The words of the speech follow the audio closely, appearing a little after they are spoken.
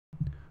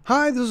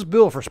Hi, this is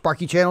Bill for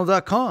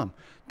SparkyChannel.com.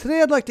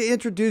 Today I'd like to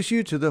introduce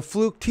you to the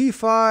Fluke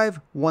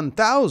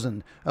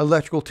T5-1000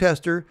 electrical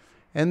tester,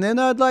 and then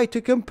I'd like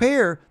to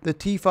compare the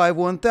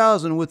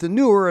T5-1000 with the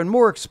newer and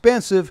more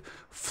expensive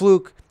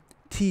Fluke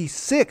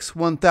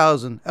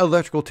T6-1000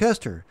 electrical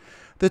tester.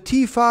 The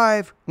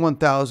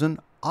T5-1000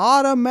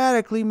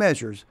 automatically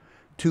measures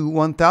to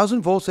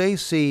 1000 volts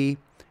AC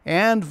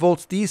and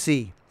volts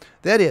DC.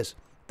 That is,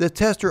 the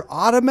tester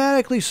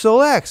automatically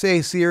selects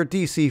AC or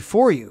DC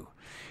for you.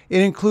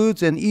 It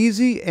includes an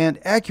easy and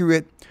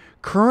accurate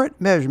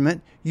current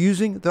measurement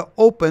using the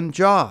open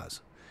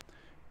jaws.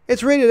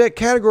 It's rated at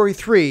category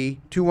 3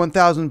 to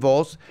 1000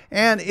 volts,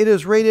 and it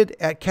is rated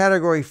at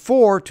category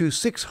 4 to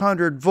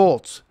 600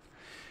 volts.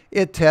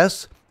 It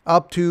tests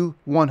up to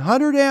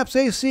 100 amps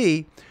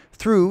AC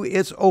through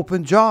its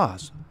open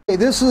jaws.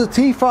 This is the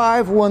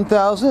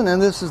T5-1000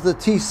 and this is the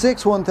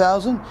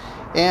T6-1000,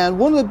 and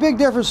one of the big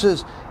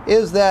differences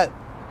is that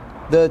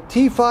the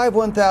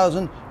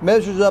T5-1000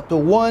 measures up to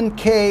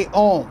 1K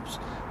ohms.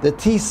 The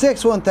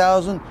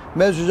T6-1000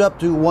 measures up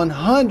to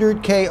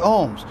 100K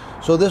ohms.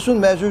 So this one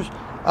measures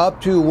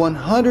up to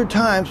 100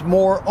 times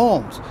more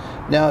ohms.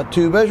 Now,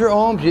 to measure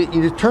ohms,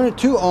 you just turn it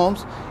to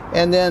ohms,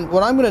 and then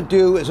what I'm going to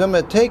do is I'm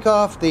going to take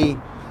off the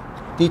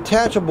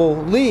detachable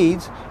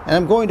leads, and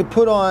I'm going to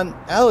put on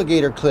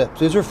alligator clips.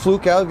 These are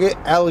Fluke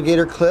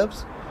alligator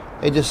clips.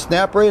 They just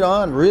snap right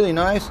on, really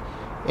nice.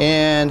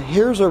 And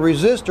here's a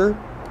resistor.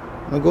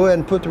 I'm going to go ahead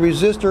and put the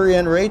resistor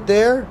in right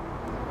there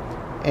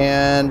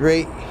and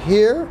right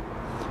here,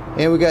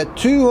 and we got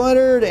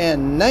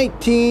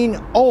 219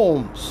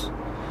 ohms.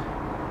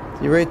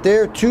 See right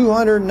there,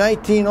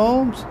 219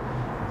 ohms,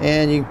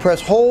 and you can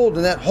press hold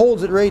and that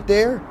holds it right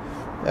there.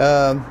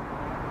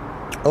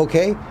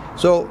 Okay,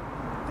 so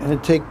I'm going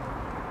to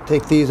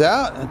take these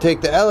out and take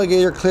the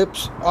alligator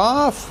clips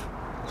off,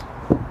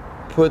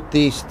 put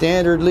the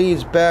standard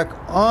leads back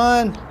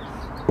on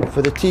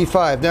for the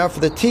T5. Now for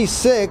the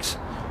T6,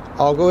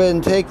 I'll go ahead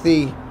and take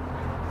the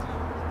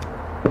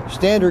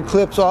standard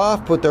clips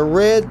off, put the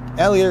red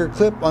alligator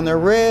clip on the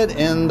red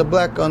and the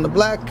black on the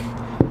black,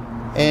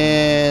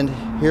 and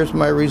here's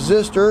my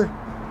resistor,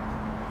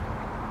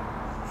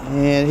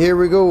 and here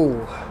we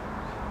go,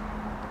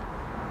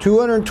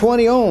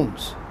 220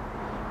 ohms.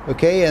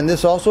 Okay, and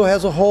this also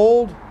has a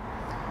hold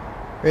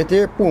right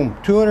there, boom,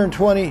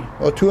 220,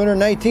 or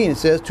 219, it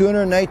says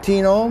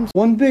 219 ohms.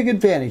 One big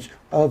advantage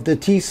of the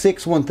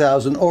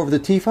T6-1000 over the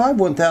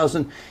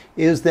T5-1000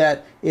 is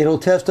that it'll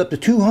test up to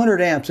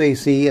 200 amps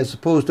AC as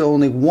opposed to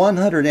only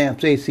 100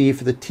 amps AC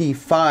for the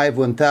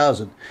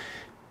T5-1000.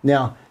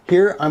 Now,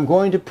 here I'm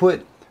going to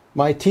put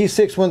my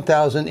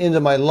T6-1000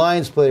 into my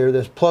line splitter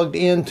that's plugged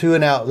into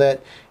an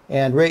outlet,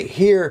 and right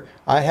here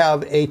I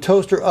have a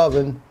toaster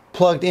oven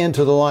plugged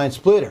into the line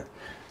splitter.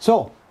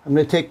 So I'm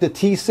going to take the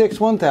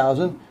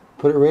T6-1000,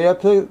 put it right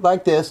up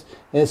like this,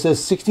 and it says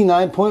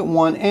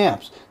 69.1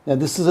 amps. Now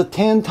this is a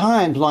 10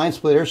 times line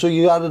splitter, so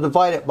you got to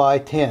divide it by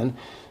 10.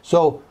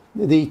 So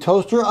the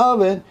toaster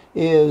oven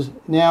is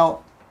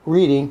now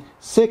reading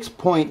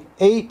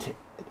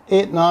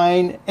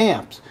 6.889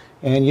 amps.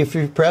 And if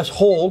you press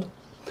hold,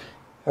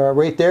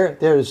 right there,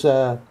 there's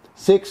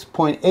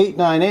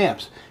 6.89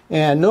 amps.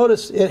 And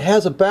notice it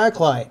has a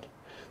backlight.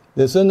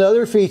 This is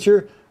another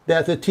feature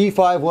that the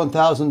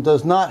T5-1000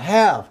 does not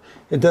have.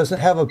 It doesn't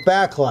have a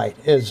backlight.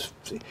 It's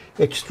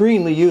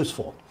extremely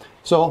useful.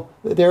 So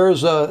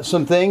there's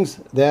some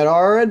things that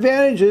are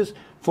advantages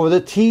for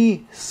the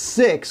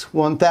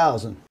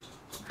T6-1000.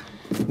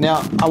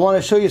 Now I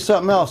want to show you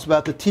something else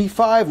about the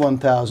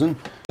T5-1000.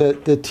 The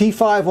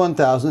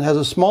T5-1000 has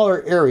a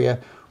smaller area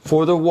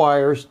for the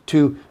wires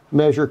to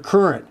measure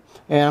current.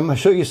 And I'm going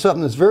to show you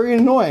something that's very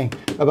annoying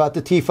about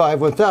the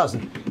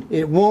T5-1000.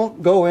 It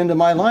won't go into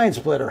my line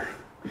splitter.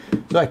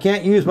 So I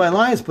can't use my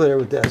line splitter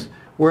with this.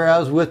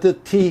 Whereas with the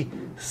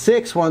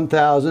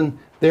T6-1000,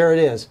 there it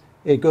is.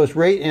 It goes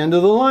right into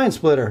the line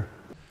splitter.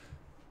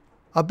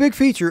 A big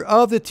feature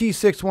of the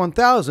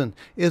T6-1000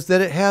 is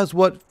that it has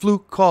what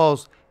Fluke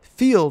calls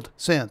field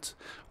sense,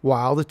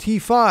 while the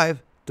T5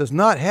 does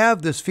not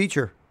have this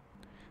feature.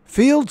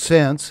 Field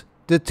sense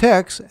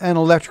detects an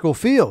electrical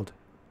field.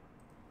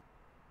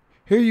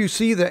 Here you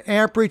see the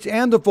amperage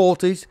and the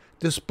voltage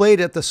displayed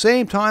at the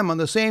same time on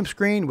the same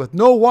screen with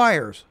no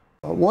wires.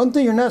 One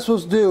thing you're not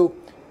supposed to do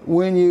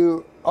when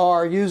you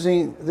are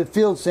using the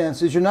field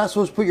sense is you're not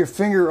supposed to put your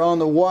finger on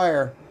the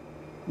wire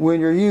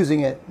when you're using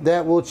it.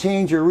 That will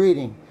change your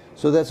reading.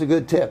 So that's a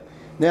good tip.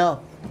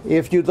 Now,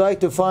 if you'd like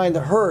to find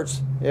the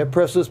hertz,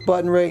 press this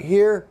button right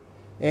here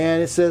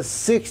and it says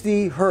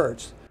 60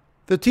 hertz.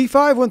 The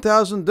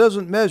T5-1000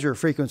 doesn't measure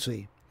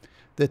frequency.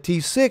 The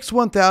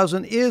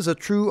T6-1000 is a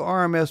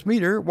True-RMS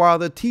meter, while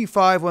the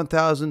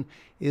T5-1000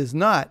 is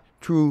not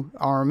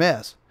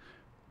True-RMS.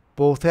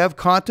 Both have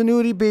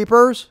continuity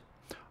beepers,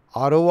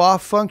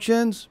 auto-off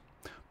functions,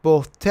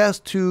 both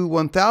test to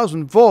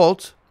 1000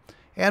 volts,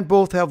 and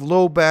both have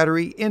low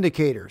battery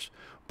indicators.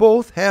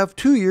 Both have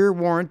 2-year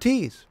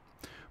warranties.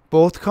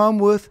 Both come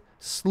with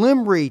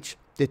slim reach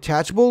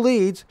detachable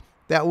leads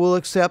that will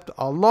accept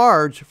a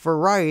large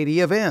variety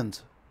of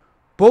ends.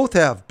 Both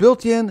have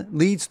built-in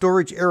lead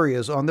storage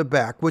areas on the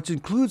back, which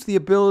includes the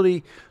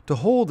ability to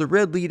hold the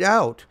red lead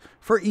out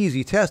for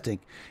easy testing.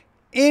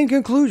 In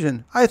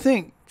conclusion, I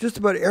think just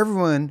about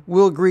everyone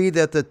will agree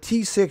that the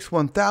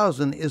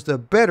T6-1000 is the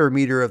better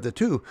meter of the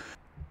two.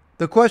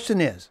 The question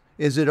is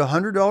it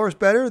 $100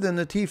 better than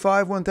the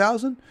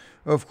T5-1000?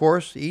 Of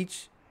course,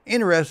 each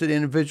interested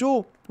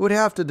individual would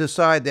have to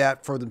decide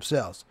that for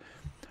themselves.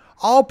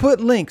 I'll put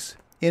links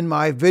in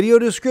my video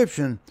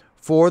description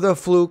for the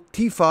Fluke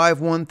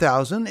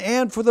T5-1000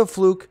 and for the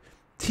Fluke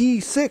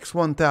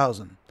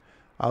T6-1000.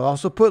 I'll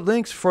also put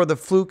links for the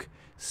Fluke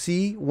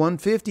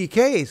C150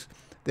 case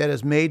that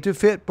is made to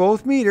fit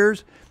both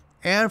meters,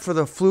 and for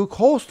the Fluke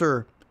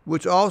holster,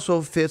 which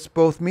also fits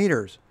both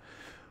meters.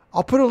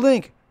 I'll put a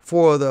link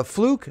for the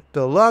Fluke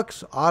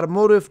Deluxe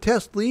Automotive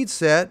Test Lead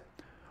Set,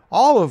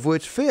 all of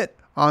which fit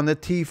on the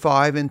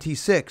T5 and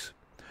T6.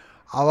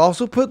 I'll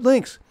also put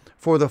links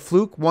for the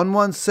Fluke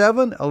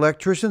 117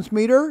 Electrician's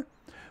Meter,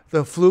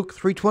 the Fluke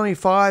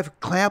 325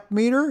 Clamp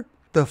Meter,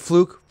 the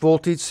Fluke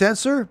Voltage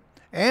Sensor,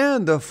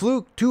 and the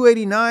Fluke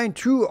 289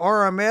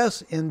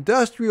 True-RMS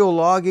Industrial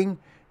Logging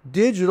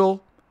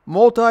Digital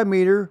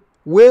Multimeter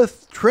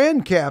with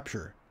Trend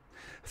Capture.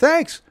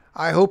 Thanks!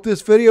 I hope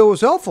this video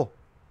was helpful.